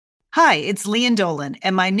Hi, it's Leanne Dolan,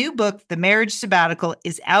 and my new book, The Marriage Sabbatical,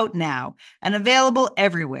 is out now and available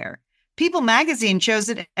everywhere. People magazine chose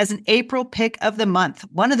it as an April pick of the month,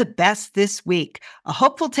 one of the best this week. A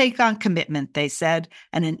hopeful take on commitment, they said,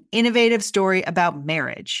 and an innovative story about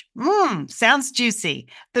marriage. Sounds juicy.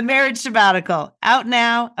 The Marriage Sabbatical, out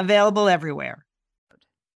now, available everywhere.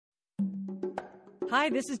 Hi,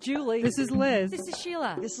 this is Julie. This is Liz. This is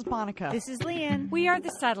Sheila. This is Monica. This is Leanne. We are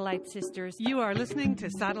the Satellite Sisters. You are listening to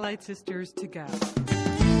Satellite Sisters to Go.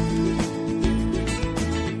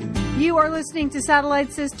 You are listening to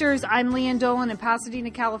Satellite Sisters. I'm Leanne Dolan in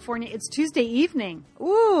Pasadena, California. It's Tuesday evening.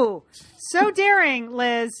 Ooh, so daring,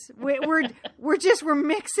 Liz. We're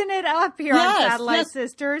mixing it up here on Satellite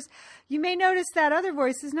Sisters. You may notice that other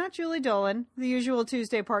voice is not Julie Dolan, the usual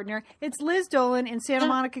Tuesday partner. It's Liz Dolan in Santa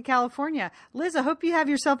Monica, California. Liz, I hope you have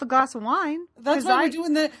yourself a glass of wine. That's why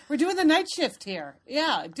we're doing the night shift here.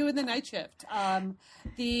 Yeah, doing the night shift. You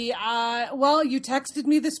texted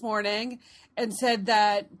me this morning and said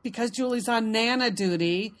that because Julie's on Nana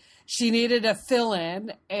duty, she needed a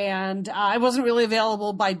fill-in, and I wasn't really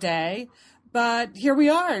available by day. But here we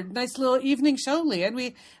are. Nice little evening show, Leanne.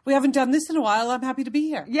 We haven't done this in a while. I'm happy to be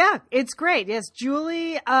here. Yeah, it's great. Yes,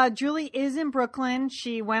 Julie is in Brooklyn.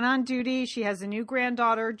 She went on duty. She has a new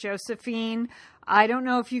granddaughter, Josephine. I don't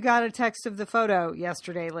know if you got a text of the photo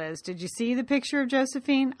yesterday, Liz. Did you see the picture of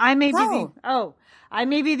Josephine? I may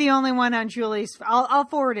be the only one on Julie's. I'll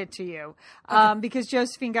forward it to you because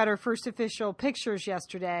Josephine got her first official pictures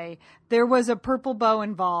yesterday. There was a purple bow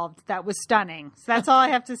involved that was stunning. So that's all I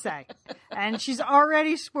have to say. And she's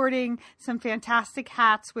already sporting some fantastic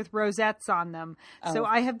hats with rosettes on them. Oh. So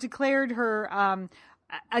I have declared her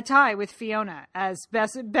a tie with Fiona as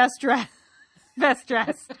best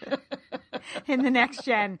dressed in the next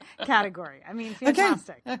gen category. I mean,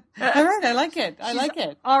 fantastic. Okay. All right. I like it. I like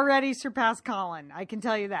it. Already surpassed Colin. I can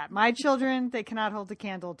tell you that. My children, they cannot hold a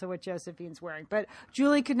candle to what Josephine's wearing. But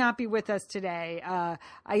Julie could not be with us today.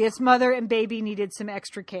 I guess mother and baby needed some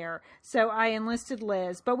extra care. So I enlisted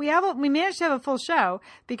Liz. But we managed to have a full show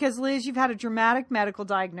because, Liz, you've had a dramatic medical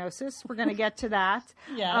diagnosis. We're going to get to that.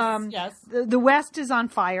 Yes. The West is on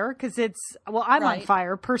fire because I'm on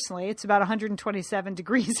fire personally. It's about 127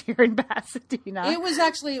 degrees here in Pasadena. It was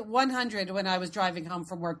actually 100 when I was driving home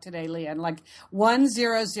from work today, Leanne, like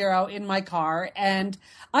 100 in my car. And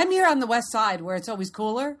I'm here on the west side where it's always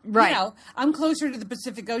cooler. Right. You know, I'm closer to the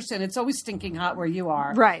Pacific Ocean. It's always stinking hot where you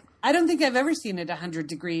are. Right. I don't think I've ever seen it 100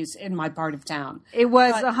 degrees in my part of town. It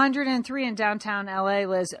was 103 in downtown LA,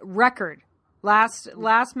 Liz. Record. Last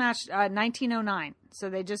match, 1909. So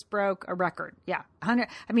they just broke a record. Yeah. 100.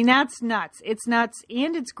 I mean, that's nuts. It's nuts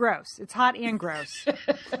and it's gross. It's hot and gross.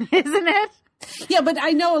 Isn't it? Yeah, but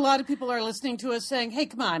I know a lot of people are listening to us saying, hey,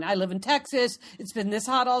 come on, I live in Texas. It's been this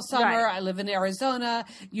hot all summer. Right. I live in Arizona.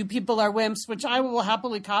 You people are wimps, which I will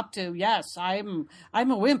happily cop to. Yes, I'm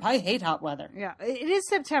a wimp. I hate hot weather. Yeah, it is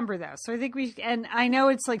September, though. So I think and I know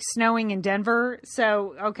it's like snowing in Denver.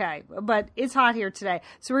 So, okay, but it's hot here today.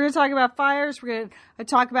 So we're going to talk about fires. We're going to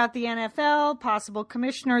talk about the NFL, possible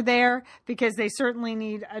commissioner there, because they certainly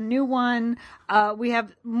need a new one. We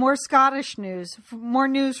have more Scottish news, more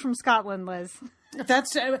news from Scotland, Liz.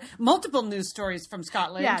 That's multiple news stories from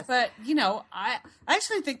Scotland. Yes. But, I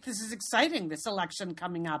actually think this is exciting, this election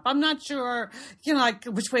coming up. I'm not sure, like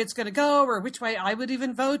which way it's going to go or which way I would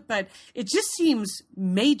even vote, but it just seems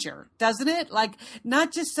major, doesn't it? Like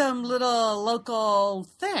not just some little local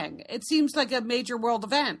thing. It seems like a major world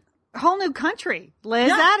event. Whole new country, Liz.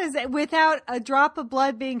 Yeah. That is without a drop of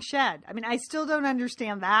blood being shed. I mean, I still don't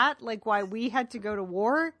understand that, like why we had to go to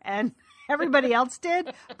war and everybody else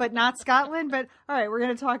did, but not Scotland. But all right, we're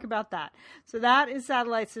going to talk about that. So that is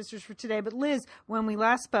Satellite Sisters for today. But Liz, when we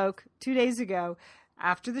last spoke 2 days ago,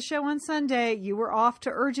 after the show on Sunday, you were off to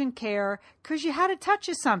urgent care because you had a touch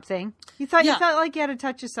of something. You felt like you had a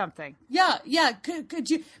touch of something. Yeah. Could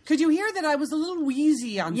you hear that I was a little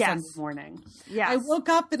wheezy on Sunday morning? Yes. I woke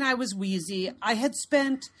up and I was wheezy. I had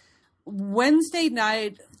spent Wednesday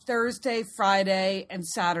night, Thursday, Friday, and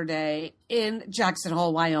Saturday in Jackson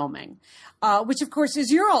Hole, Wyoming, which of course is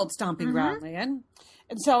your old stomping ground, Leanne.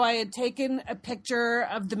 And so I had taken a picture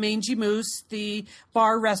of the Mangy Moose, the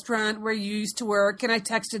bar restaurant where you used to work, and I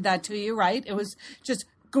texted that to you, right? It was just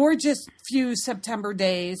gorgeous few September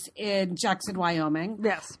days in Jackson, Wyoming.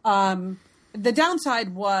 Yes. The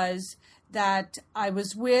downside was that I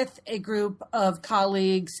was with a group of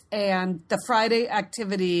colleagues, and the Friday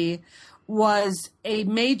activity was a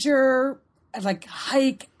major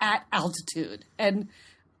hike at altitude. And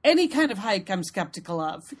any kind of hike I'm skeptical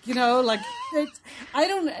of, like I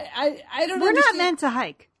don't We're understand. not meant to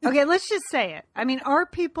hike. Okay, let's just say it. I mean, our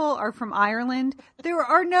people are from Ireland. There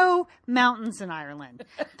are no mountains in Ireland.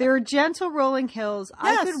 There are gentle rolling hills.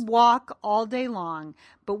 Yes. I could walk all day long.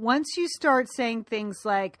 But once you start saying things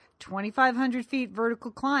like 2,500 feet vertical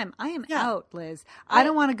climb, I am out, Liz. I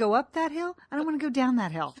don't want to go up that hill. I don't want to go down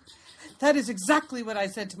that hill. That is exactly what I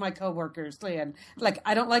said to my coworkers, Lian. Like,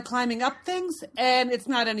 I don't like climbing up things, and it's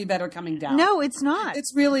not any better coming down. No, it's not.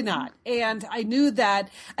 It's really not. And I knew that.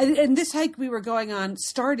 And this hike we were going on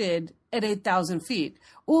started at 8,000 feet.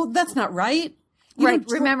 Well, that's not right. Right.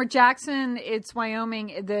 Remember, Jackson, it's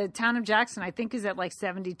Wyoming. The town of Jackson, I think, is at like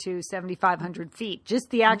 7,500 feet,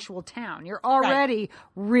 just the actual town. You're already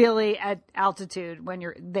really at altitude when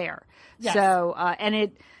you're there. Yes. So,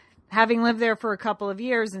 having lived there for a couple of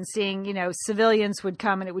years and seeing, civilians would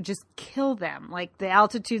come and it would just kill them. Like the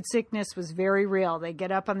altitude sickness was very real. They get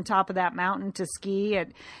up on the top of that mountain to ski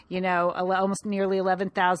at, almost nearly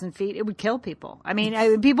 11,000 feet. It would kill people. I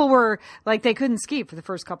mean, people were like, they couldn't ski for the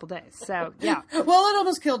first couple of days. So, yeah. Well, it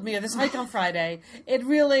almost killed me. This hike on Friday, it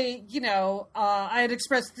really, I had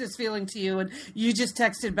expressed this feeling to you and you just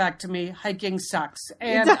texted back to me, hiking sucks.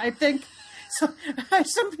 And I think... So,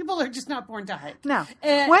 some people are just not born to hike. No.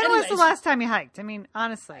 When was the last time you hiked? I mean,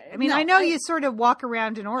 honestly. I know you sort of walk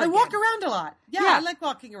around in Oregon. I walk around a lot. Yeah, I like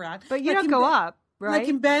walking around. But you don't go up, right? Like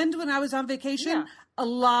in Bend when I was on vacation, a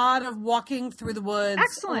lot of walking through the woods.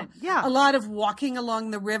 Excellent. Yeah. A lot of walking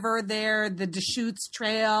along the river there, the Deschutes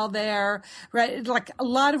Trail there, right? Like a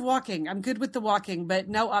lot of walking. I'm good with the walking, but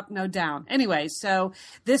no up, no down. Anyway, so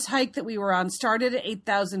this hike that we were on started at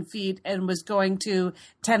 8,000 feet and was going to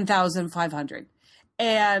 10,500.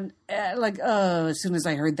 And as soon as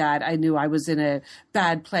I heard that, I knew I was in a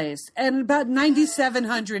bad place. And about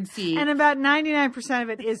 9,700 feet. And about 99% of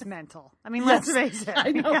it is mental. I mean, let's face it. I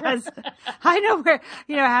know. Because I know where,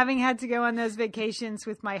 having had to go on those vacations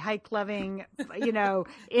with my hike loving, Your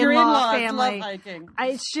in-law family. love hiking.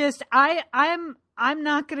 It's just, I'm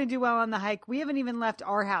not going to do well on the hike. We haven't even left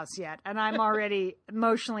our house yet. And I'm already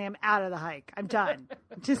emotionally, I'm out of the hike. I'm done.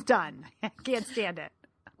 I'm just done. I can't stand it.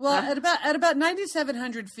 Well, at about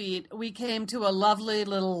 9,700 feet, we came to a lovely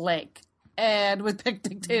little lake, and with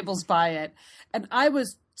picnic tables by it, and I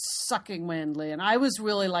was sucking wind, Lee, and I was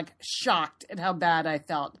really shocked at how bad I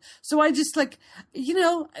felt. So I just I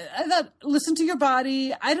thought, listen to your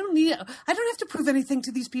body. I don't have to prove anything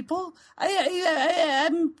to these people.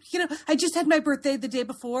 I'm I just had my birthday the day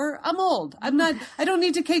before. I'm old. I don't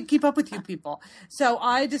need to keep up with you people. So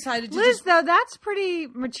I decided to Liz, though, that's pretty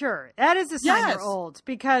mature. That is a sign you're old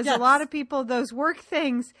because a lot of people, those work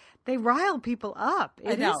things, they rile people up.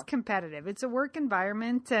 It is competitive. It's a work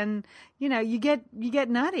environment and, you get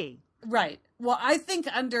nutty. Right. Well, I think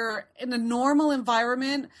in a normal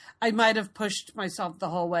environment, I might have pushed myself the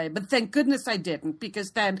whole way, but thank goodness I didn't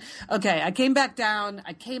because then, I came back down,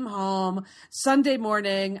 I came home Sunday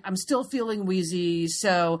morning, I'm still feeling wheezy.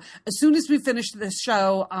 So as soon as we finished the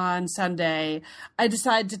show on Sunday, I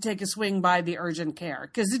decided to take a swing by the urgent care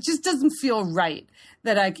because it just doesn't feel right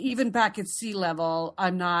that even back at sea level,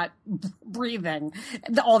 I'm not breathing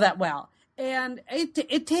all that well. And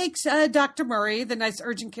it takes Dr. Murray, the nice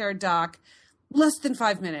urgent care doc, less than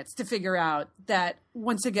 5 minutes to figure out that,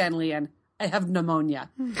 once again, Lian, I have pneumonia.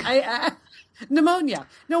 Pneumonia.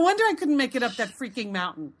 No wonder I couldn't make it up that freaking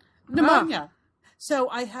mountain. Pneumonia. So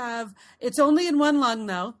it's only in one lung,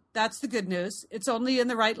 though. That's the good news. It's only in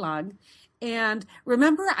the right lung. And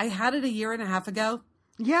remember, I had it a year and a half ago?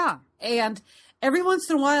 Yeah. And every once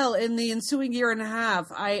in a while in the ensuing year and a half,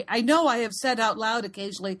 I know I have said out loud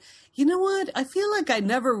occasionally, you know what? I feel like I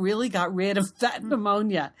never really got rid of that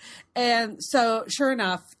pneumonia. And so sure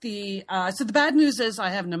enough, so the bad news is I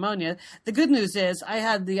have pneumonia. The good news is I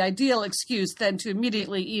had the ideal excuse then to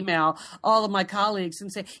immediately email all of my colleagues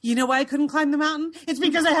and say, you know why I couldn't climb the mountain? It's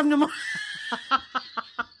because I have pneumonia.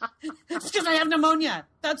 It's because I have pneumonia.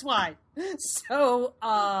 That's why. So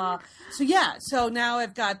now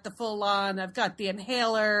I've got the full on, I've got the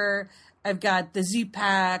inhaler, I've got the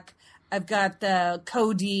Z-Pack, I've got the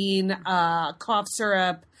codeine, cough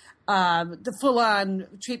syrup, the full on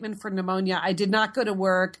treatment for pneumonia. I did not go to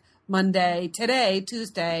work today,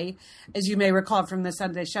 Tuesday, as you may recall from the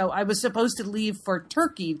Sunday show. I was supposed to leave for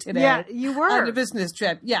Turkey today. Yeah, you were. On a business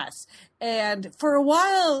trip, yes. And for a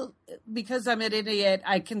while, because I'm an idiot,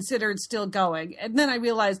 I considered still going. And then I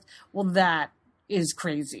realized, well, that is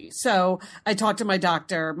crazy. So I talked to my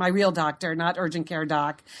doctor, my real doctor, not urgent care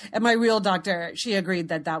doc. And my real doctor, she agreed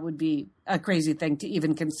that that would be a crazy thing to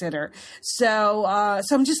even consider. So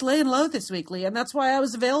I'm just laying low this week, Lee, and that's why I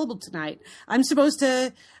was available tonight.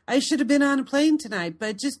 I should have been on a plane tonight,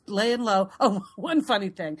 but just laying low. Oh, one funny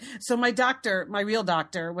thing. So my doctor, my real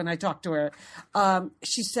doctor, when I talked to her,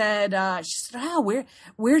 she said, oh,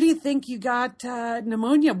 where do you think you got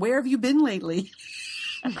pneumonia? Where have you been lately?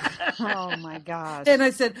 Oh my gosh. And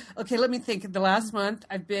I said, okay, let me think. The last month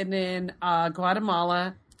I've been in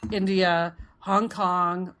Guatemala, India, Hong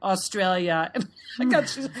Kong, Australia. And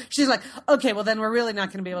she's like, okay, well then we're really not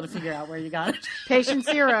going to be able to figure out where you got it. Patient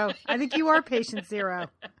zero. I think you are patient zero.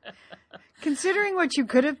 Considering what you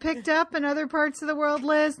could have picked up in other parts of the world,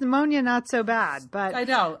 Liz, pneumonia not so bad. But I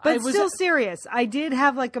know. But still serious. I did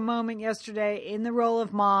have like a moment yesterday in the role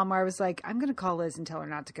of mom where I was like, I'm going to call Liz and tell her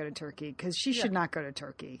not to go to Turkey because she should not go to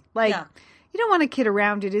Turkey. Like, you don't want to kid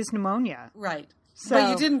around. It is pneumonia. Right. So, but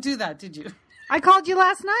you didn't do that, did you? I called you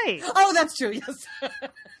last night. Oh, that's true. Yes.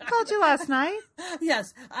 I called you last night.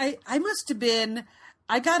 Yes. I must have been...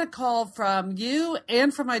 I got a call from you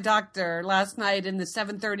and from my doctor last night in the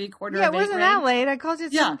 7:30 quarter of 8 Yeah, it wasn't that late. I called you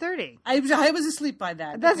at 7:30. I was asleep by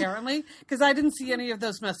then, apparently, because I didn't see any of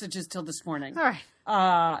those messages till this morning. All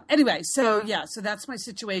right. Anyway, so that's my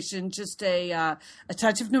situation. Just a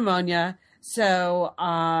touch of pneumonia. So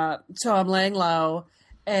I'm laying low,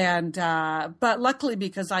 and but luckily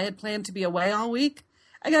because I had planned to be away all week,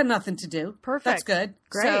 I got nothing to do. Perfect. That's good.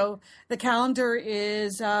 Great. So the calendar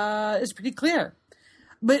is pretty clear.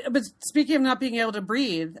 But speaking of not being able to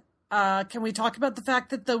breathe, can we talk about the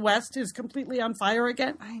fact that the West is completely on fire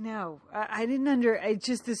again? I know. I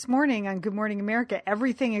just this morning on Good Morning America,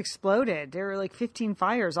 everything exploded. There were like 15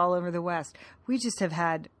 fires all over the West. We just have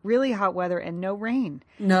had really hot weather and no rain.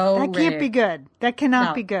 That can't be good. That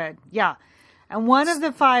cannot be good. Yeah. And one of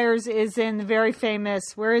the fires is in the very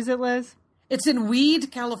famous, where is it, Liz? It's in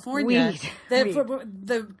Weed, California. Weed.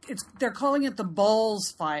 They're calling it the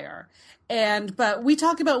Bowles Fire. But we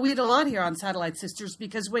talk about weed a lot here on Satellite Sisters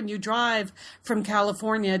because when you drive from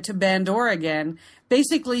California to Bend, Oregon,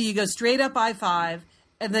 basically you go straight up I-5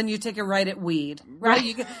 and then you take a right at Weed, right?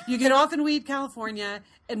 You get off in Weed, California,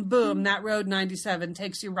 and boom, that road 97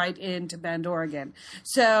 takes you right into Bend, Oregon.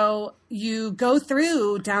 So you go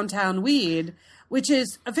through downtown Weed, which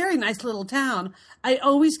is a very nice little town. I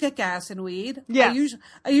always get gas in Weed. Yeah.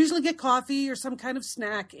 I usually get coffee or some kind of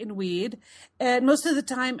snack in Weed, and most of the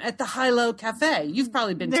time at the High-Low Cafe. You've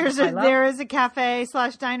probably been to the High-Low. There is a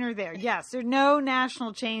cafe/diner there. Yes, there are no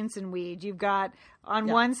national chains in Weed. You've got on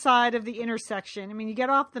one side of the intersection. I mean, you get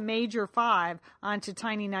off the major 5 onto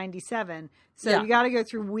Tiny 97. So you got to go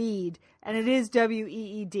through Weed, and it is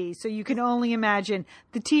WEED. So you can only imagine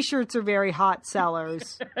the T-shirts are very hot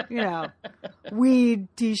sellers, Weed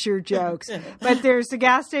T-shirt jokes. But there's the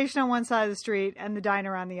gas station on one side of the street and the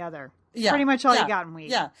diner on the other. Yeah, pretty much all you got in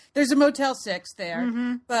Weed. Yeah, there's a Motel 6 there.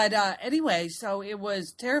 Mm-hmm. But anyway, so it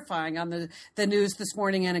was terrifying on the news this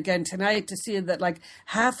morning and again tonight to see that like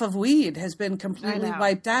half of Weed has been completely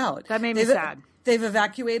wiped out. That made me sad. They've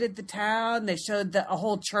evacuated the town. They showed a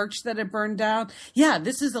whole church that had burned down. Yeah,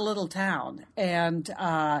 this is a little town. And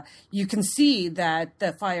you can see that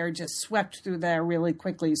the fire just swept through there really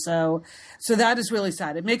quickly. So that is really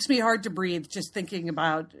sad. It makes me hard to breathe just thinking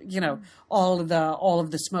about, all of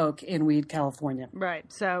the smoke in Weed, California.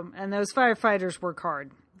 Right. So, and those firefighters work hard.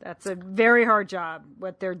 That's a very hard job,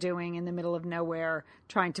 what they're doing in the middle of nowhere,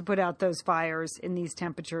 trying to put out those fires in these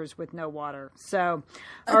temperatures with no water. So,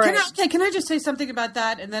 can I just say something about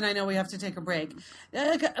that? And then I know we have to take a break.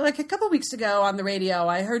 Like a couple weeks ago on the radio,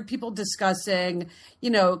 I heard people discussing,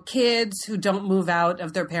 kids who don't move out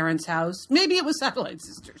of their parents' house. Maybe it was Satellite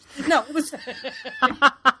Sisters. No, it was...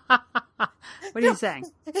 What are you saying?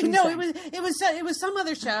 It was some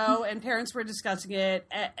other show, and parents were discussing it,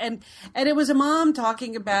 and it was a mom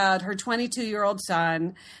talking about her 22-year-old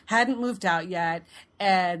son hadn't moved out yet,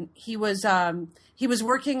 and he was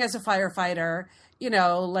working as a firefighter,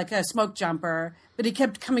 like a smoke jumper, but he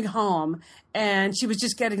kept coming home, and she was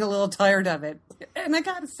just getting a little tired of it. And I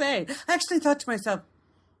gotta say, I actually thought to myself,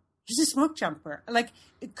 he's a smoke jumper. Like,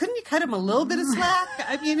 couldn't you cut him a little bit of slack?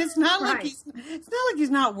 I mean, it's not like he's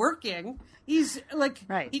not working. He's like,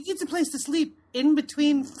 he needs a place to sleep in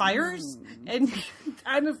between fires and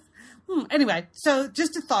kind of. Anyway, so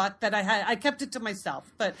just a thought that I kept it to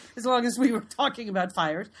myself. But as long as we were talking about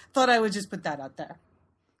fires, thought I would just put that out there.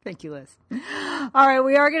 Thank you, Liz. All right,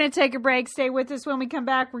 we are going to take a break. Stay with us when we come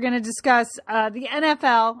back. We're going to discuss the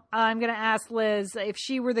NFL. I'm going to ask Liz if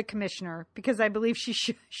she were the commissioner, because I believe she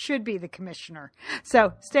should be the commissioner.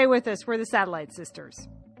 So stay with us. We're the Satellite Sisters.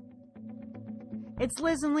 It's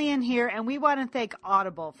Liz and Leanne here, and we want to thank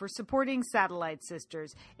Audible for supporting Satellite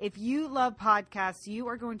Sisters. If you love podcasts, you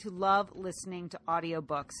are going to love listening to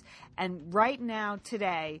audiobooks. And right now,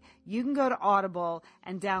 today, you can go to Audible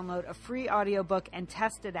and download a free audiobook and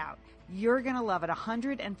test it out. You're going to love it.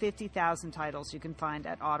 150,000 titles you can find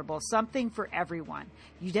at Audible. Something for everyone.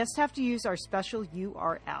 You just have to use our special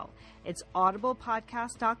URL. It's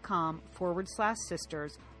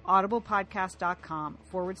audiblepodcast.com/sisters.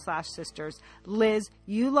 audiblepodcast.com/sisters. Liz,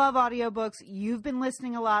 you love audiobooks. You've been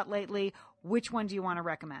listening a lot lately. Which one do you want to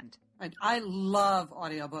recommend? I love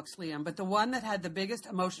audiobooks, Liam, but the one that had the biggest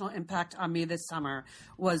emotional impact on me this summer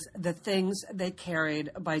was The Things They Carried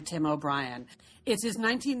by Tim O'Brien. It's his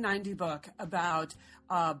 1990 book about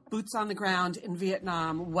boots on the ground in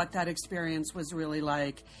Vietnam, what that experience was really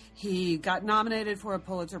like. He got nominated for a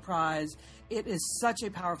Pulitzer Prize. It is such a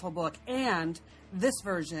powerful book, and this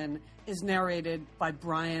version is narrated by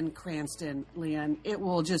Bryan Cranston, Leanne. It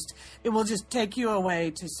will just take you away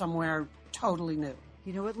to somewhere totally new.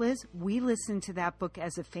 You know what, Liz? We listened to that book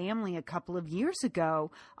as a family a couple of years ago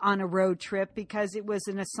on a road trip because it was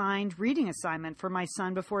an assigned reading assignment for my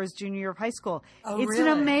son before his junior year of high school. Oh, it's really?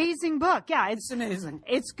 an amazing book. Yeah, It's amazing.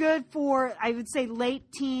 It's good for, I would say,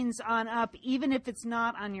 late teens on up. Even if it's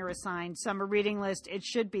not on your assigned summer reading list, it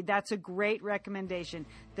should be. That's a great recommendation.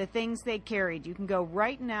 The Things They Carried. You can go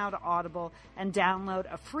right now to Audible and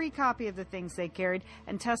download a free copy of The Things They Carried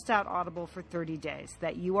and test out Audible for 30 days.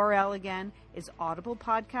 That URL again is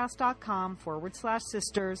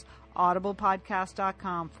audiblepodcast.com/sisters,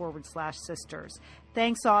 audiblepodcast.com/sisters.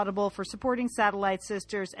 Thanks, Audible, for supporting Satellite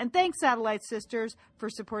Sisters, and thanks, Satellite Sisters, for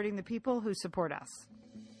supporting the people who support us.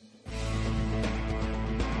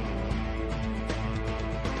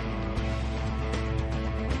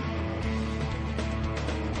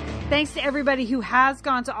 Thanks to everybody who has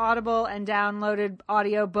gone to Audible and downloaded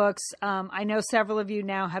audiobooks. I know several of you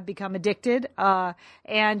now have become addicted,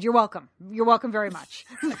 and you're welcome. You're welcome very much.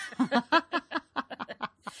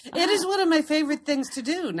 It is one of my favorite things to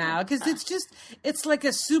do now because it's like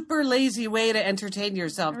a super lazy way to entertain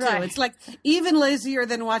yourself too. Right. It's like even lazier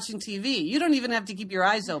than watching TV. You don't even have to keep your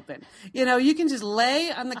eyes open. You know, you can just lay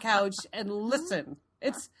on the couch and listen.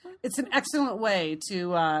 It's an excellent way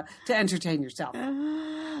to entertain yourself.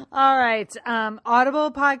 All right.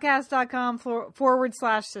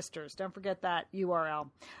 Audiblepodcast.com/sisters. Don't forget that URL.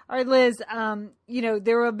 All right, Liz,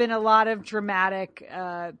 there have been a lot of dramatic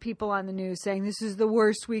people on the news saying this is the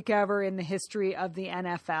worst week ever in the history of the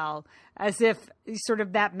NFL, as if sort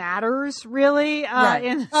of that matters, really, right.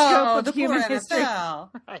 in the scope the of human poor history. NFL.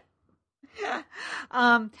 Right.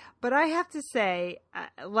 But I have to say,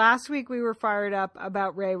 last week we were fired up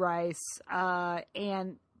about Ray Rice, but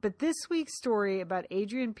this week's story about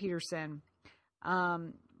Adrian Peterson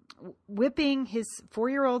whipping his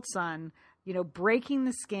 4-year-old son, breaking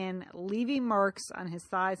the skin, leaving marks on his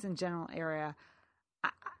thighs and genital area.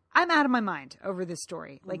 I'm out of my mind over this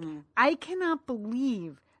story. Like, I cannot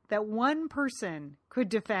believe that one person could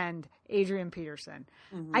defend Adrian Peterson.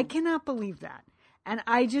 I cannot believe that. And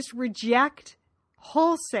I just reject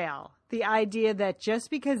wholesale the idea that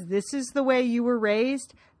just because this is the way you were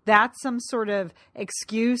raised, that's some sort of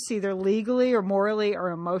excuse, either legally or morally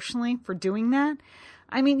or emotionally, for doing that.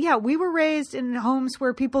 I mean, yeah, we were raised in homes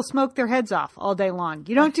where people smoked their heads off all day long.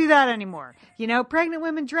 You don't do that anymore. Pregnant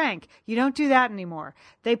women drank. You don't do that anymore.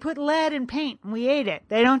 They put lead in paint and we ate it.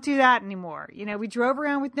 They don't do that anymore. We drove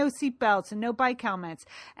around with no seatbelts and no bike helmets.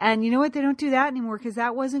 And you know what? They don't do that anymore because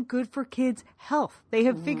that wasn't good for kids' health. They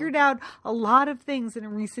have figured out a lot of things in a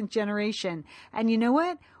recent generation. And you know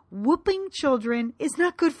what? Whooping children is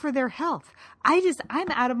not good for their health.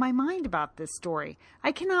 I'm out of my mind about this story.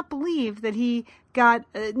 I cannot believe that he got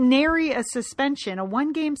nary a suspension, a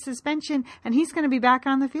 1-game suspension, and he's going to be back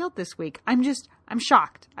on the field this week. I'm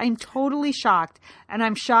shocked. I'm totally shocked. And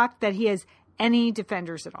I'm shocked that he has any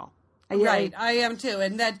defenders at all. Right, I am too.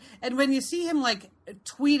 And when you see him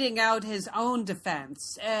tweeting out his own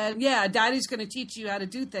defense, and daddy's going to teach you how to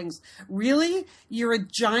do things. Really? You're a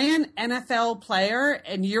giant NFL player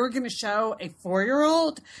and you're going to show a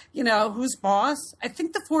 4-year-old, who's boss? I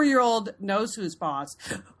think the 4-year-old knows who's boss.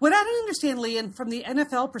 What I don't understand, Leanne, from the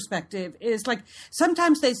NFL perspective is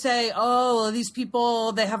sometimes they say, oh, these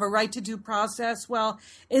people, they have a right to due process. Well,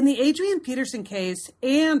 in the Adrian Peterson case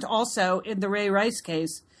and also in the Ray Rice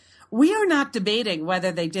case, we are not debating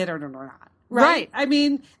whether they did it or not. Right? I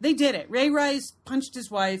mean, they did it. Ray Rice punched his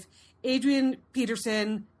wife. Adrian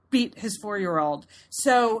Peterson beat his 4-year-old.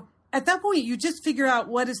 So at that point, you just figure out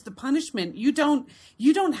what is the punishment. You don't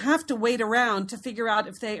have to wait around to figure out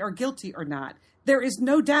if they are guilty or not. There is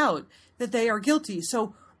no doubt that they are guilty.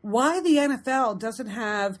 So why the NFL doesn't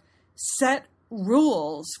have set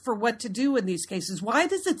rules for what to do in these cases? Why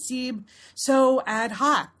does it seem so ad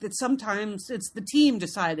hoc that sometimes it's the team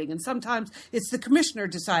deciding and sometimes it's the commissioner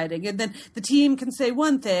deciding, and then the team can say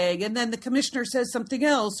one thing and then the commissioner says something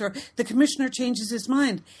else, or the commissioner changes his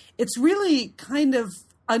mind? It's really kind of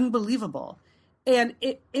unbelievable. And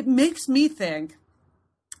it makes me think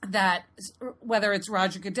that whether it's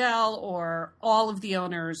Roger Goodell or all of the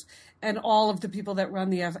owners and all of the people that run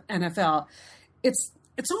the NFL, it's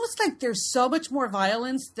almost like there's so much more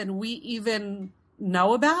violence than we even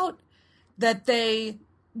know about, that they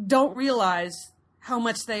don't realize how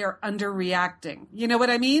much they are underreacting. You know what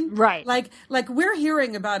I mean? Right. Like we're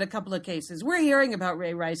hearing about a couple of cases. We're hearing about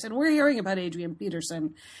Ray Rice and we're hearing about Adrian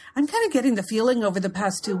Peterson. I'm kind of getting the feeling over the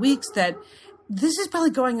past 2 weeks that this is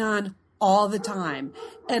probably going on all the time.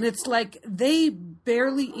 And it's like they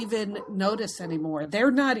barely even notice anymore.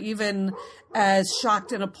 They're not even as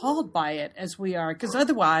shocked and appalled by it as we are, because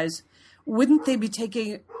otherwise, wouldn't they be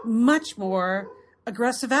taking much more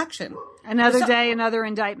aggressive action? Another day, another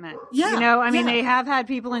indictment. Yeah. You know, I mean, they have had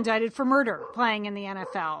people indicted for murder playing in the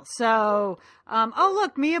NFL. So, oh,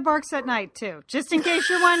 look, Mia barks at night, too. Just in case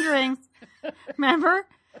you're wondering. Remember?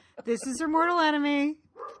 This is her mortal enemy.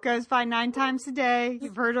 Goes by 9 times a day.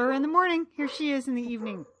 You've heard her in the morning. Here she is in the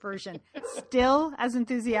evening version. Still as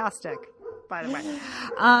enthusiastic, by the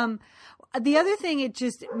way. The other thing it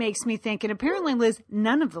just makes me think, and apparently, Liz,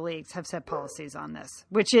 none of the leagues have set policies on this,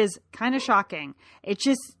 which is kind of shocking. It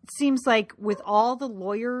just seems like with all the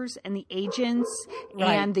lawyers and the agents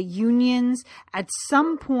and the unions, at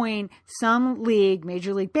some point, some league,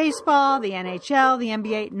 Major League Baseball, the NHL, the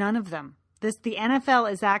NBA, none of them. The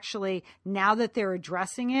NFL is actually, now that they're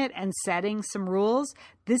addressing it and setting some rules,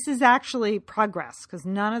 this is actually progress, because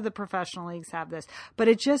none of the professional leagues have this. But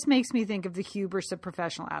it just makes me think of the hubris of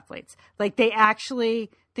professional athletes. Like, they actually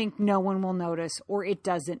think no one will notice or it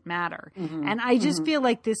doesn't matter. Mm-hmm. And I just feel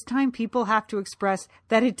like this time people have to express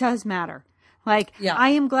that it does matter. Like, I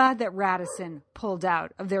am glad that Radisson pulled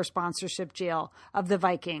out of their sponsorship deal of the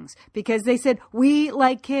Vikings, because they said, we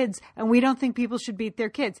like kids and we don't think people should beat their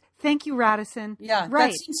kids. Thank you, Radisson. Yeah,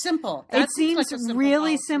 right. That seems simple. It seems like a simple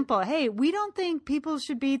really policy. simple. Hey, we don't think people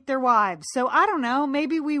should beat their wives. So I don't know,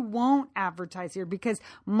 maybe we won't advertise here, because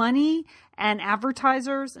money and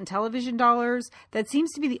advertisers and television dollars, that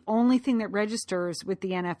seems to be the only thing that registers with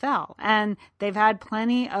the NFL. And they've had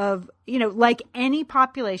plenty of, you know, like any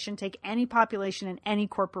population, take any population in any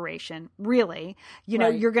corporation, really, you know,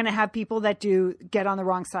 you're going to have people that do get on the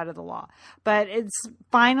wrong side of the law. But it's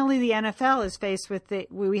finally the NFL is faced with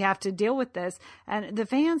we have to deal with this, and the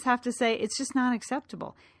fans have to say it's just not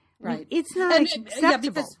acceptable. Right. It's not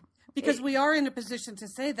acceptable. Because we are in a position to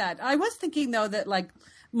say that. I was thinking, though, that like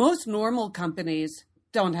most normal companies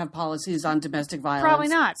don't have policies on domestic violence. Probably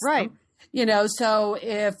not. Right. You know, so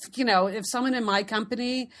if someone in my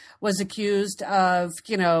company was accused of,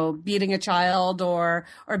 you know, beating a child or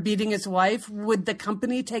beating his wife, would the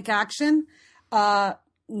company take action?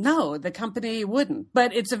 No, the company wouldn't.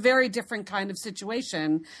 But it's a very different kind of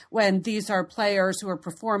situation when these are players who are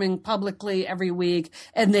performing publicly every week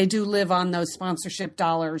and they do live on those sponsorship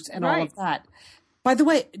dollars and all of that. By the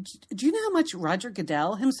way, do you know how much Roger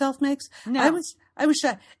Goodell himself makes? No. I was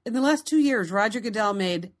shocked. In the last 2 years, Roger Goodell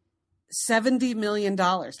made $70 million,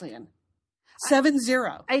 Lian. 70.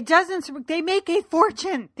 It doesn't. They make a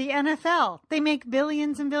fortune. The NFL. They make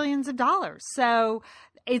billions and billions of dollars. So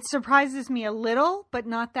it surprises me a little, but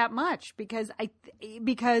not that much, because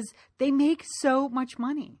they make so much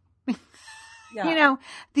money. Yeah. You know,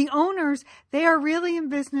 the owners, they are really in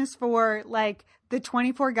business for like the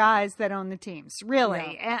 24 guys that own the teams,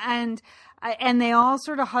 really. Yeah. And they all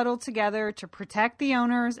sort of huddle together to protect the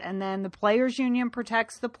owners, and then the players union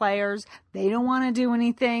protects the players. They don't want to do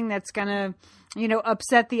anything that's going to, you know,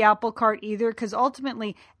 upset the apple cart either, because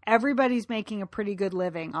ultimately everybody's making a pretty good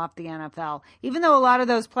living off the NFL, even though a lot of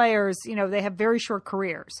those players, you know, they have very short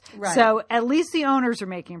careers. Right. So at least the owners are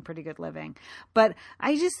making a pretty good living. But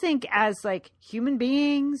I just think as like human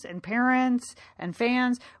beings and parents and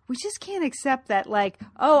fans, we just can't accept that, like,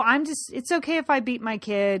 oh, it's okay if I beat my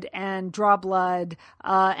kid and draw blood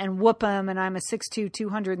and whoop him, and I'm a 6'2",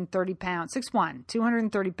 230 pound, 6'1",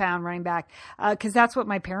 230 pound running back, because that's what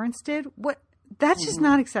my parents did. That's just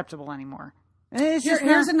not acceptable anymore.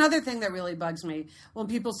 Here's another thing that really bugs me. When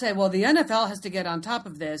people say, well, the NFL has to get on top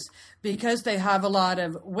of this because they have a lot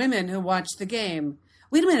of women who watch the game.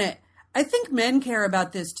 Wait a minute. I think men care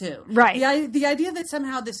about this too. Right. The idea that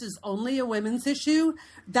somehow this is only a women's issue,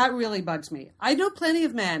 that really bugs me. I know plenty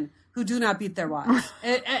of men who do not beat their wives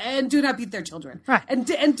and do not beat their children, Right.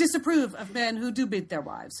 and disapprove of men who do beat their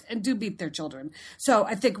wives and do beat their children. So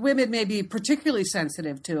I think women may be particularly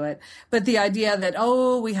sensitive to it, but the idea that,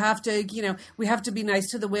 we have to be nice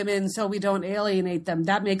to the women so we don't alienate them,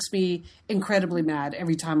 that makes me incredibly mad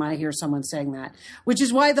every time I hear someone saying that, which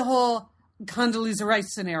is why the whole Condoleezza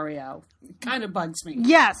Rice scenario kind of bugs me.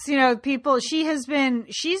 Yes, she's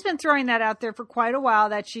been throwing that out there for quite a while,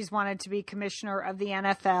 that she's wanted to be commissioner of the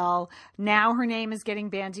NFL. Now her name is getting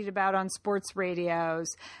bandied about on sports radio.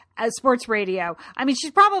 I mean,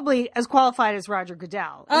 she's probably as qualified as Roger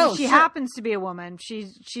Goodell. She happens to be a woman.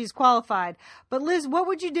 She's qualified. But Liz, what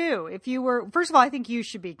would you do if you were? First of all, I think you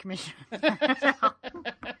should be commissioner.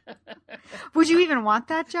 Would you even want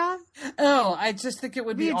that job? Oh, I just think it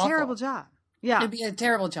would be a awful. terrible job. Yeah. It'd be a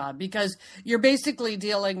terrible job because you're basically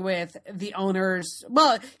dealing with the owners.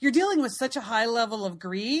 Well, you're dealing with such a high level of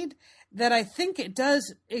greed that I think it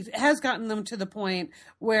has gotten them to the point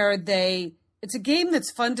where it's a game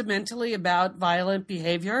that's fundamentally about violent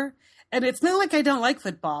behavior. And it's not like I don't like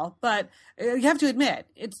football, but you have to admit,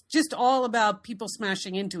 it's just all about people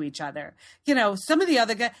smashing into each other. Some of the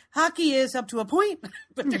other guys, hockey is up to a point,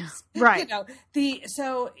 but there's, right.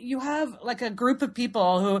 So you have like a group of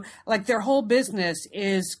people who like their whole business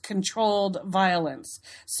is controlled violence.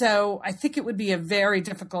 So I think it would be a very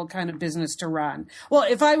difficult kind of business to run. Well,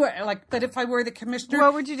 if I were the commissioner,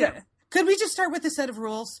 what would you do? Could we just start with a set of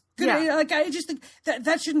rules? I just think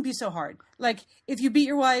that shouldn't be so hard. Like, if you beat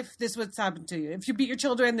your wife, this is what's happened to you. If you beat your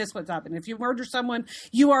children, this is what's happened. If you murder someone,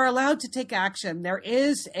 you are allowed to take action. There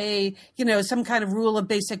is some kind of rule of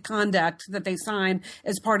basic conduct that they sign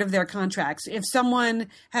as part of their contracts. If someone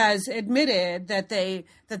has admitted that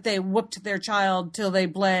they whooped their child till they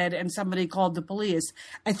bled and somebody called the police,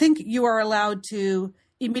 I think you are allowed to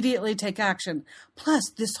immediately take action. Plus,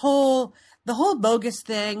 the whole bogus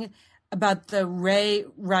thing about the Ray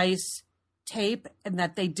Rice tape and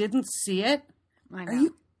that they didn't see it. I know. Are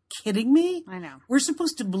you kidding me? I know. We're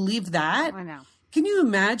supposed to believe that? I know. Can you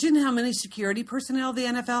imagine how many security personnel the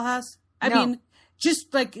NFL has? I mean,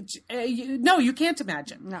 just like, you can't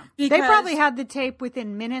imagine. No. They probably had the tape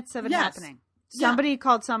within minutes of it happening. Somebody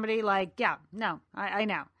called somebody like, I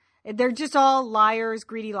know. They're just all liars,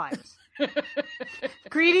 greedy liars.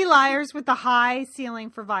 Greedy liars with the high ceiling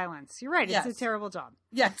for violence. You're right. It's a terrible job.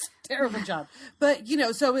 Yes, terrible job. But,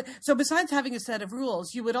 so besides having a set of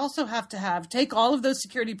rules, you would also have to take all of those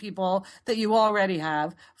security people that you already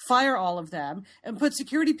have, fire all of them, and put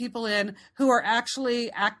security people in who are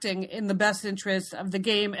actually acting in the best interests of the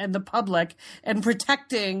game and the public and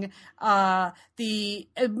protecting and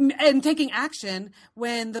taking action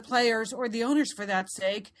when the players or the owners, for that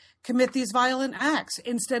sake, commit these violent acts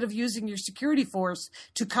instead of using your security force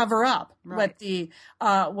to cover up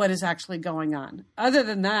what is actually going on. Other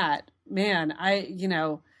than that, man, I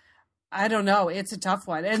don't know. It's a tough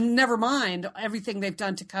one. And never mind everything they've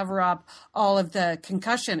done to cover up all of the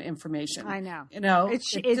concussion information. I know.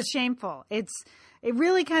 It's shameful. It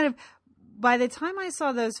really kind of, by the time I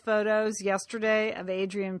saw those photos yesterday of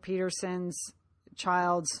Adrian Peterson's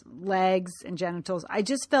child's legs and genitals, I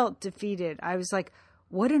just felt defeated. I was like,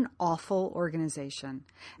 what an awful organization.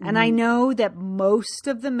 And I know that most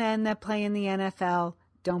of the men that play in the NFL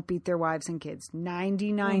don't beat their wives and kids,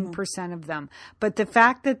 99% of them. But the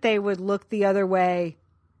fact that they would look the other way,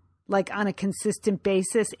 like on a consistent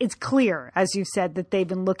basis, it's clear, as you said, that they've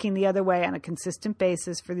been looking the other way on a consistent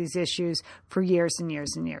basis for these issues for years and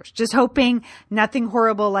years and years. Just hoping nothing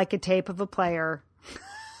horrible like a tape of a player,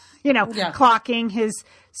 clocking his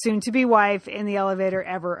soon-to-be wife in the elevator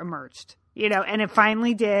ever emerged. And it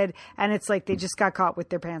finally did. And it's like they just got caught with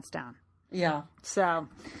their pants down. Yeah. So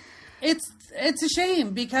it's a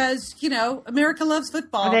shame because, America loves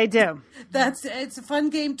football. They do. It's a fun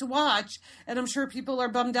game to watch. And I'm sure people are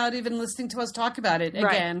bummed out even listening to us talk about it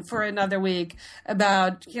again for another week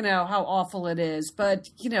about, how awful it is. But,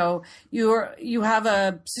 you have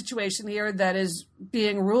a situation here that is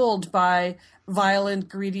being ruled by violent,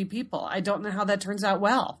 greedy people. I don't know how that turns out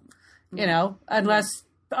well, unless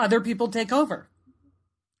other people take over.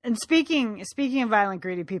 And speaking of violent,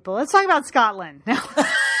 greedy people, let's talk about Scotland.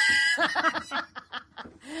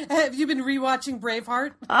 Have you been rewatching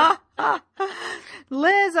Braveheart?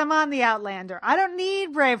 Liz, I'm on the Outlander. I don't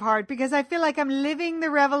need Braveheart because I feel like I'm living the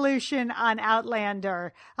revolution on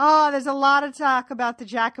Outlander. Oh, there's a lot of talk about the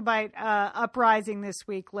Jacobite uprising this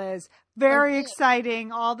week, Liz. Very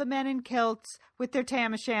exciting. All the men in kilts with their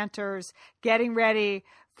tam o' shanters getting ready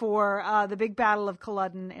for the big battle of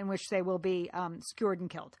Culloden, in which they will be skewered and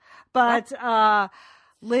killed. But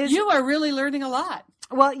Liz, You are really learning a lot.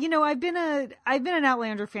 well, I've been an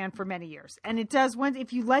Outlander fan for many years, and it does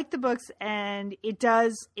if you like the books, and it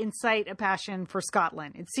does incite a passion for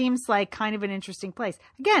Scotland. It seems like kind of an interesting place.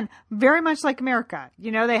 Again, very much like America.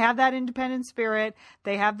 They have that independent spirit.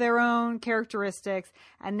 They have their own characteristics,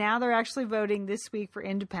 and now they're actually voting this week for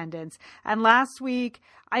independence. And last week,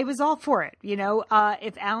 I was all for it.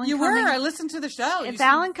 If Alan I listened to the show. If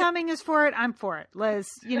Alan Cumming is for it, I'm for it, Liz.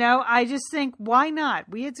 I just think, why not?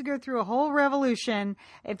 We had to go through a whole revolution.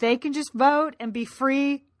 If they can just vote and be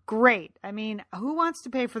free, great. I mean, who wants to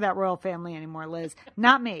pay for that royal family anymore, Liz?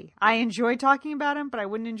 Not me. I enjoy talking about him, but I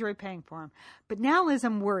wouldn't enjoy paying for him. But now, Liz,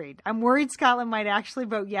 I'm worried. I'm worried Scotland might actually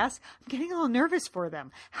vote yes. I'm getting a little nervous for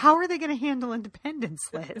them. How are they going to handle independence,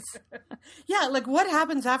 Liz? Yeah, like what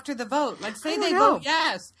happens after the vote? Like say they know. vote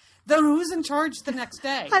yes. Then who's in charge the next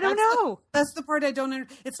day? I don't know. That's the part I don't.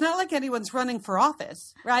 It's not like anyone's running for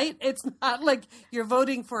office, right? It's not like you're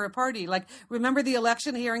voting for a party. Like remember the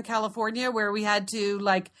election here in California where we had to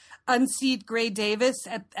unseat Gray Davis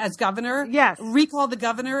as governor? Yes. Recall the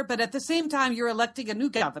governor, but at the same time you're electing a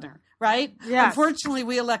new governor, right? Yes. Unfortunately,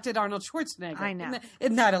 we elected Arnold Schwarzenegger I know.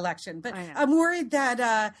 in that election. But I'm worried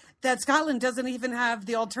that that Scotland doesn't even have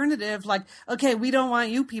the alternative. Like, okay, we don't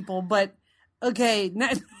want you people, but okay.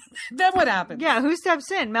 Then what happens? Yeah, who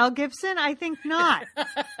steps in? Mel Gibson? I think not.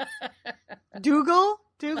 Dougal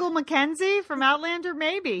Mackenzie from Outlander?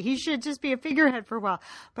 Maybe. He should just be a figurehead for a while.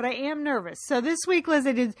 But I am nervous. So this week, Liz,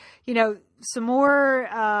 I did, some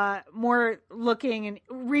more looking and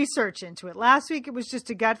research into it. Last week, it was just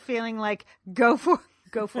a gut feeling like, go for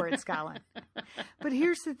it, Scotland. But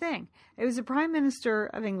here's the thing. It was the Prime Minister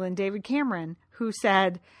of England, David Cameron, who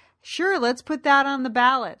said, sure, let's put that on the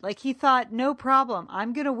ballot. Like he thought, no problem.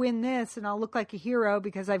 I'm going to win this and I'll look like a hero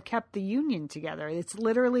because I've kept the union together. It's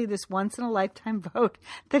literally this once in a lifetime vote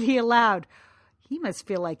that he allowed. He must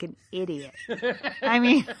feel like an idiot. I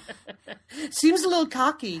mean, seems a little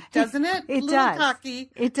cocky, doesn't it? It a little does.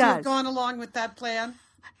 Cocky. It to does. have gone along with that plan.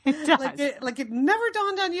 It does. Like it never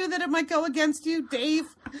dawned on you that it might go against you, Dave.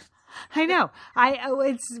 I know.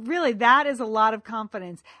 It's really, that is a lot of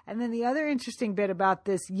confidence. And then the other interesting bit about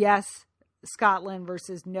this, yes, Scotland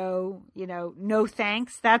versus no, no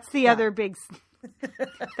thanks. That's the other big,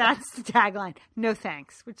 that's the tagline. No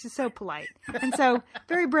thanks, which is so polite. And so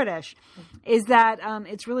very British is that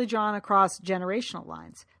it's really drawn across generational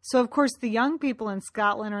lines. So of course the young people in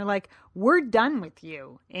Scotland are like, we're done with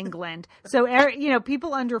you, England. So,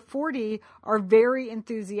 people under 40 are very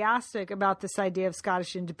enthusiastic about this idea of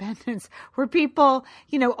Scottish independence, where people,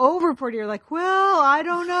 over 40 are like, well, I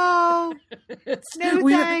don't know. No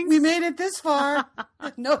thanks. We made it this far.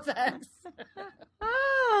 No thanks.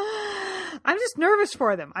 I'm just nervous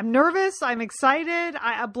for them. I'm nervous. I'm excited.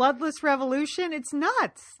 A bloodless revolution. It's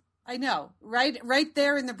nuts. I know, right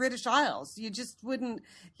there in the British Isles. You just wouldn't,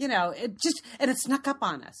 and it snuck up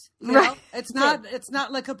on us. Right. It's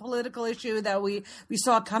not like a political issue that we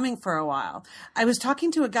saw coming for a while. I was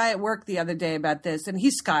talking to a guy at work the other day about this, and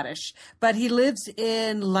he's Scottish, but he lives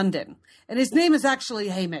in London, and his name is actually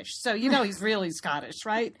Hamish. So, he's really Scottish,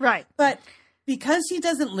 right? Right. But because he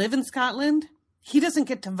doesn't live in Scotland, he doesn't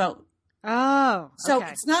get to vote. Oh, okay. So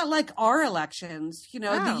it's not like our elections,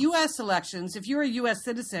 the U.S. elections. If you're a U.S.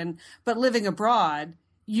 citizen but living abroad,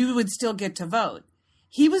 you would still get to vote.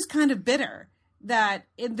 He was kind of bitter that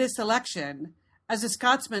in this election, as a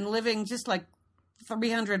Scotsman living just like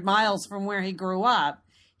 300 miles from where he grew up,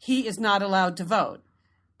 he is not allowed to vote.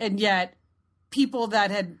 And yet people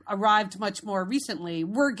that had arrived much more recently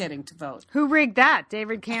were getting to vote. Who rigged that?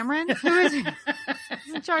 David Cameron? Who is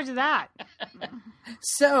who's in charge of that?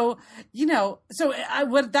 So,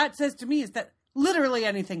 what that says to me is that literally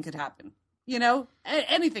anything could happen.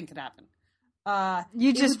 Anything could happen.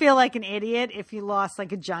 You just feel like an idiot if you lost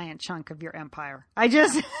like a giant chunk of your empire. I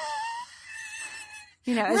just,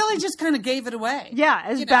 really just kind of gave it away. Yeah.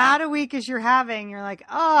 As bad a week as you're having, you're like,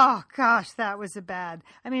 oh gosh, that was a bad.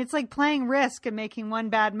 I mean, it's like playing Risk and making one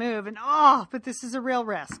bad move and but this is a real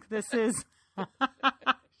risk. This is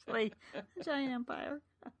actually a giant empire.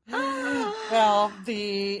 Well,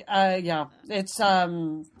 it's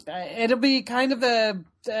it'll be kind of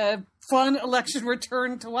a fun election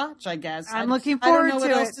return to watch, I guess. I'm looking forward to it. I don't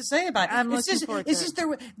know what else to say about it. It's just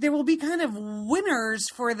there will be kind of winners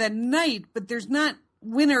for the night, but there's not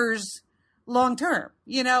winners long term.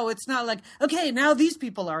 It's not like, okay, now these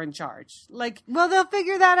people are in charge. Like, well, they'll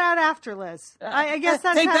figure that out after, Liz. I guess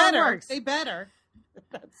that's how it works. They better.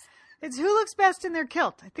 It's who looks best in their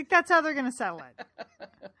kilt. I think that's how they're going to settle it.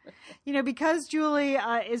 because Julie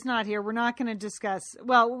is not here, we're not going to discuss.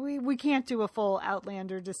 Well, we can't do a full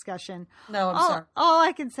Outlander discussion. No, I'm sorry. All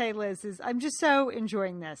I can say, Liz, is I'm just so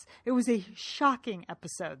enjoying this. It was a shocking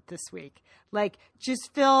episode this week, like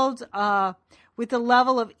just filled with a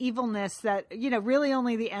level of evilness that, really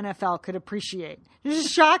only the NFL could appreciate. There's a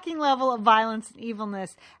shocking level of violence and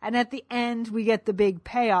evilness. And at the end, we get the big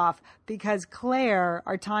payoff because Claire,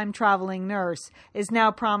 our time-traveling nurse, is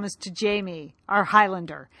now promised to Jamie, our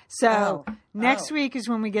Highlander. So next week is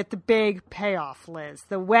when we get the big payoff, Liz.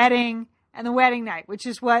 The wedding and the wedding night, which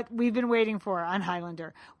is what we've been waiting for on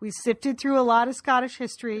Highlander. We sifted through a lot of Scottish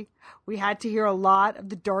history. We had to hear a lot of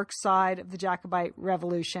the dark side of the Jacobite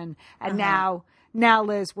Revolution. And now,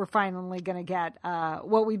 Liz, we're finally going to get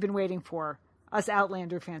what we've been waiting for, us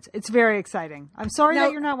Outlander fans. It's very exciting. I'm sorry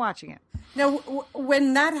that you're not watching it. Now,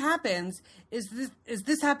 when that happens, is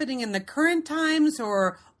this happening in the current times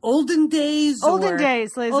or olden days? Olden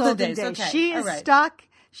days, Liz. Olden days. Okay. She is stuck.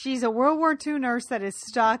 She's a World War II nurse that is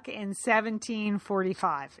stuck in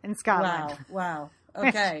 1745 in Scotland. Wow.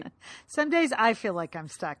 Okay. Some days I feel like I'm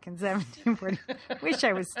stuck in 1740. Wish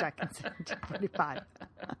I was stuck in 1745.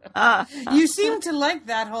 You seem to like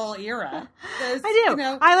that whole era. I do.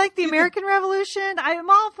 I like the American Revolution. I'm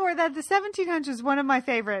all for that. The 1700s is one of my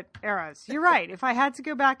favorite eras. You're right. If I had to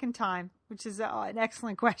go back in time, which is an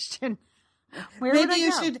excellent question, where would I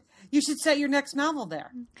go? You should set your next novel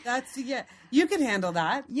there. You can handle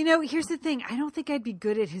that. Here's the thing. I don't think I'd be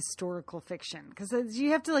good at historical fiction because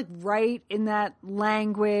you have to write in that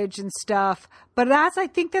language and stuff. But I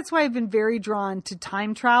think that's why I've been very drawn to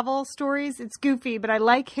time travel stories. It's goofy, but I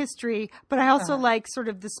like history. But I also like sort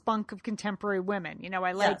of the spunk of contemporary women.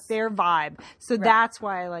 I like their vibe. So that's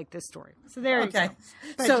why I like this story. So there you go.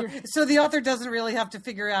 So the author doesn't really have to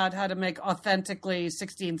figure out how to make authentically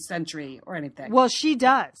 16th century or anything. Well, she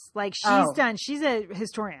does. She's a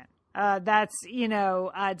historian. That's,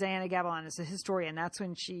 Diana Gabaldon is a historian. That's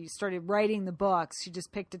when she started writing the books. She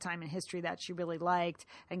just picked a time in history that she really liked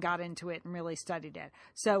and got into it and really studied it.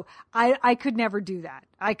 So I could never do that.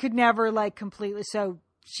 I could never completely. So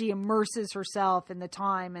she immerses herself in the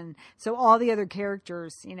time. And so all the other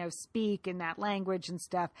characters, speak in that language and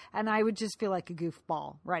stuff. And I would just feel like a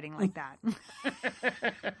goofball writing like that.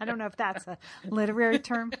 I don't know if that's a literary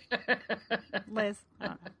term, Liz.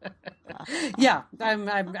 Yeah,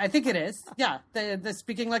 I think it is. Yeah, the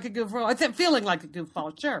speaking like a goofball. I think feeling like a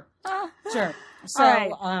goofball. Sure. So,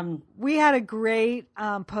 right. We had a great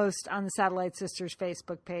post on the Satellite Sisters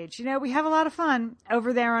Facebook page. We have a lot of fun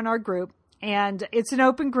over there on our group. And it's an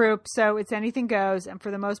open group, so it's anything goes. And for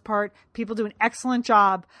the most part, people do an excellent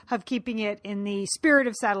job of keeping it in the spirit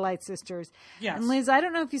of Satellite Sisters. Yes. And Liz, I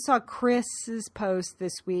don't know if you saw Chris's post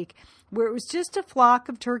this week, where it was just a flock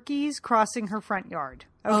of turkeys crossing her front yard.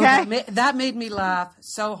 Okay? That made me laugh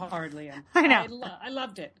so hard, Liam. I know. I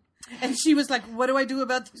loved it. And she was like, what do I do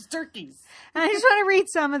about these turkeys? And I just want to read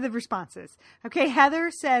some of the responses. Okay, Heather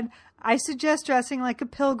said, I suggest dressing like a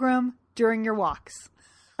pilgrim during your walks.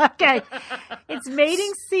 Okay, it's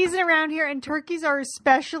mating season around here, and turkeys are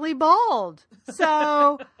especially bald.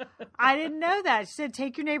 So I didn't know that. She said,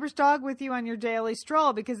 take your neighbor's dog with you on your daily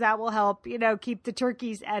stroll because that will help, keep the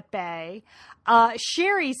turkeys at bay.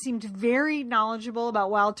 Sherry seemed very knowledgeable about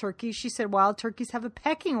wild turkeys. She said wild turkeys have a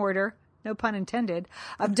pecking order, no pun intended,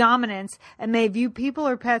 of dominance and may view people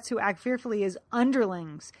or pets who act fearfully as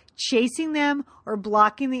underlings, chasing them or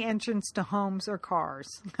blocking the entrance to homes or cars.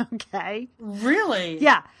 Okay. Really?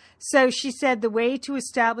 Yeah. So she said the way to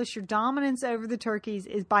establish your dominance over the turkeys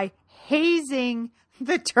is by hazing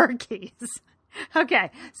the turkeys. Okay,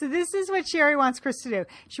 so this is what Sherry wants Chris to do.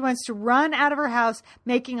 She wants to run out of her house,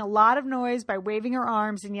 making a lot of noise by waving her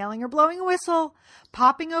arms and yelling or blowing a whistle,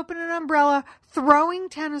 popping open an umbrella, throwing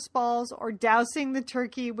tennis balls, or dousing the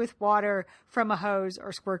turkey with water from a hose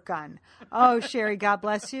or squirt gun. Oh, Sherry, God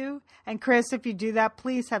bless you. And Chris, if you do that,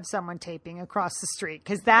 please have someone taping across the street,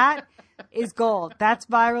 because that is gold. That's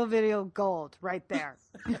viral video gold right there.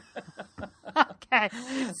 Okay.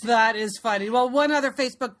 That is funny. Well, one other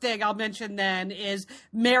Facebook thing I'll mention then is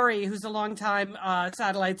Mary, who's a longtime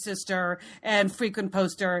Satellite Sister and frequent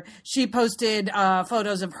poster. She posted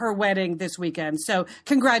photos of her wedding this weekend. So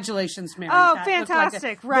congratulations, Mary. Oh, that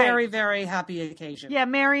fantastic. Like right. Very, very happy occasion. Yeah,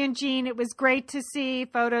 Mary and Jean, it was great to see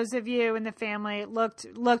photos of you and the family. It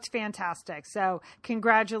looked fantastic. So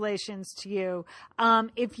congratulations to you.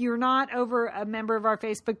 If you're not over a member of our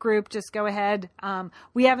Facebook group, just go ahead.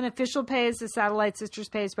 We have an official page, the Satellite Sisters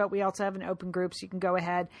page, but we also have an open group, so you can go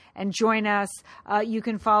ahead and join us. You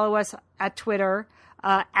can follow us at Twitter.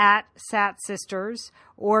 at Sat Sisters,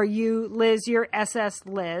 or you, Liz, you're SS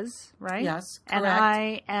Liz, right? Yes, correct. And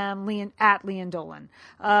I am at Leon Dolan.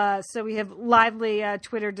 So we have lively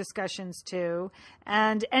Twitter discussions too.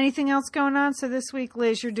 And anything else going on? So this week,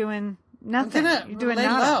 Liz, you're doing nothing. You're doing lay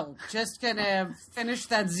nada. low. Just gonna finish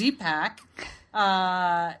that Z-Pack.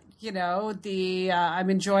 I'm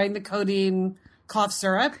enjoying the codeine cough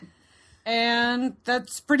syrup, and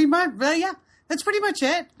that's pretty much. That's pretty much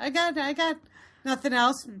it. I got nothing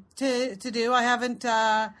else to do. I haven't.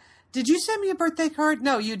 Did you send me a birthday card?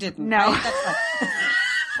 No, you didn't. No. Right? That's right.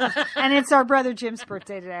 And it's our brother Jim's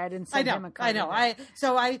birthday today. I didn't send him a card. I know.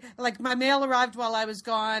 My mail arrived while I was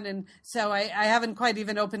gone, and so I haven't quite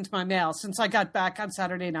even opened my mail since I got back on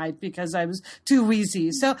Saturday night because I was too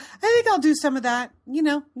wheezy. So I think I'll do some of that.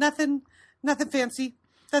 Nothing fancy.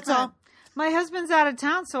 That's all. My husband's out of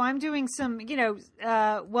town, so I'm doing some,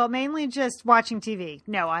 mainly just watching TV.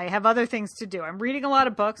 No, I have other things to do. I'm reading a lot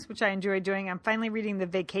of books, which I enjoy doing. I'm finally reading The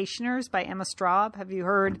Vacationers by Emma Straub. Have you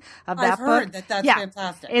heard of that book? I've heard that's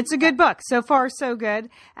fantastic. It's a good book. So far, so good.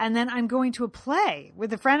 And then I'm going to a play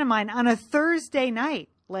with a friend of mine on a Thursday night,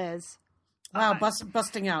 Liz. Wow,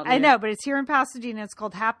 busting out. I know, but it's here in Pasadena. It's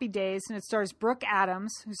called Happy Days, and it stars Brooke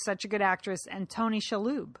Adams, who's such a good actress, and Tony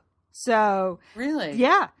Shalhoub. So really,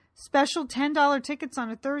 yeah. Special $10 tickets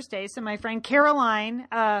on a Thursday. So my friend Caroline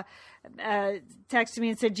texted me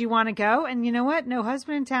and said, "Do you want to go?" And you know what? No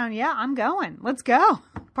husband in town. Yeah, I'm going. Let's go.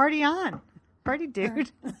 Party on. Party,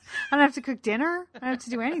 dude. I don't have to cook dinner. I don't have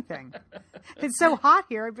to do anything. It's so hot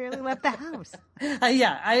here. I barely left the house. I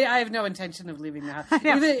have no intention of leaving the house.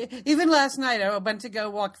 Even last night, I went to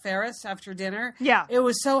go walk Ferris after dinner. Yeah. It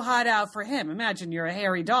was so hot out for him. Imagine you're a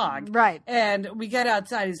hairy dog. Right. And we get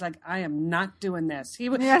outside. He's like, I am not doing this. He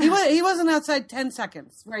wasn't outside 10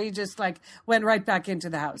 seconds where he just went right back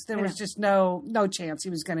into the house. There was just no chance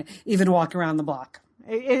he was going to even walk around the block.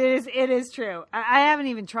 It is true. I haven't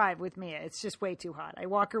even tried with Mia. It's just way too hot. I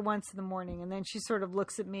walk her once in the morning, and then she sort of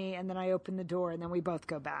looks at me, and then I open the door, and then we both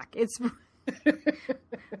go back.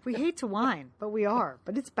 We hate to whine, but we are.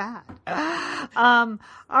 But it's bad. All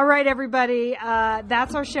right, everybody.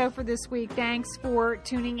 That's our show for this week. Thanks for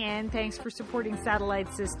tuning in. Thanks for supporting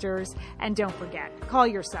Satellite Sisters. And don't forget, call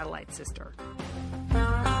your Satellite Sister.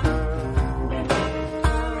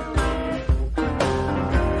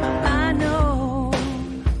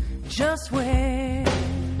 Just where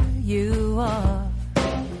you are.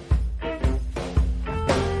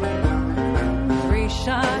 3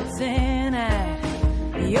 shots in at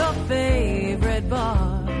your favorite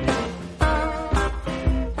bar.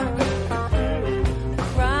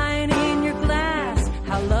 Crying in your glass,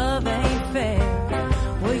 how love ain't fair.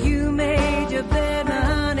 Well, you made your bed, now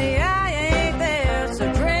honey, I ain't there.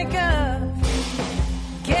 So drink up,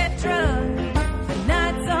 get drunk, the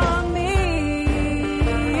night's on me.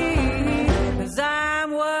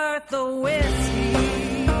 I'm worth the whiskey.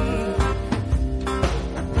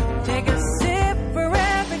 Take a sip for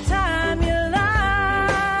every time you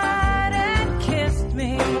lied and kissed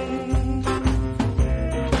me.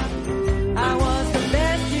 I was the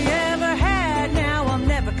best you ever had, now I'm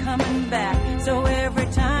never coming back. So every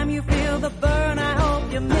time you feel the burn, I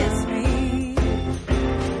hope you miss me.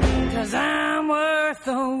 'Cause I'm worth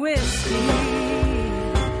the whiskey.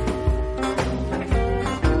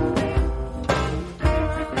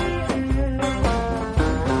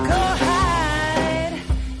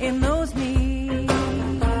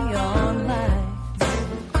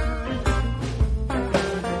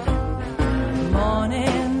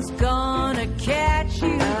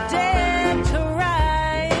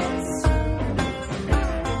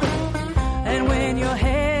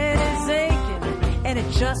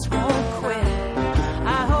 Just won't quit.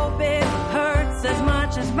 I hope it hurts as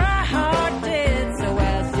much as my heart did. So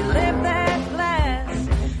as you lift that glass,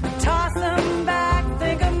 toss them back,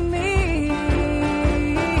 think of me.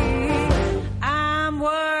 I'm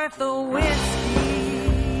worth the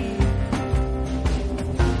whiskey.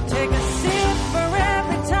 Take a sip for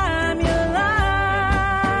every time you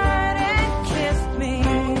lied and kissed me.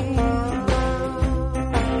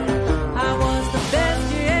 I was the best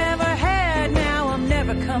you ever had, now I'm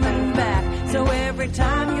never coming back. So every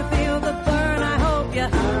time you feel the burn, I hope you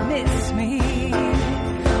miss me.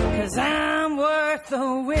 'Cause I'm worth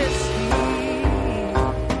the whiskey.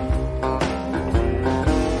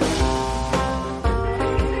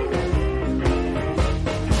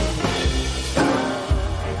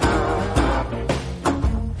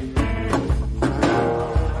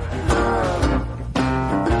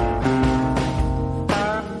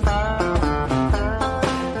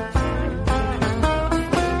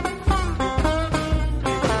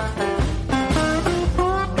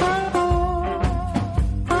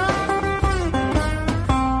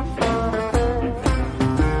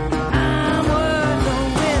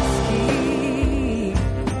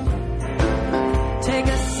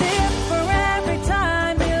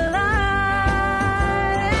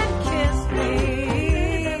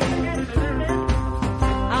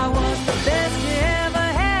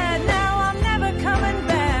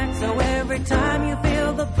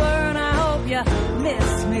 you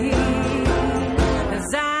miss me.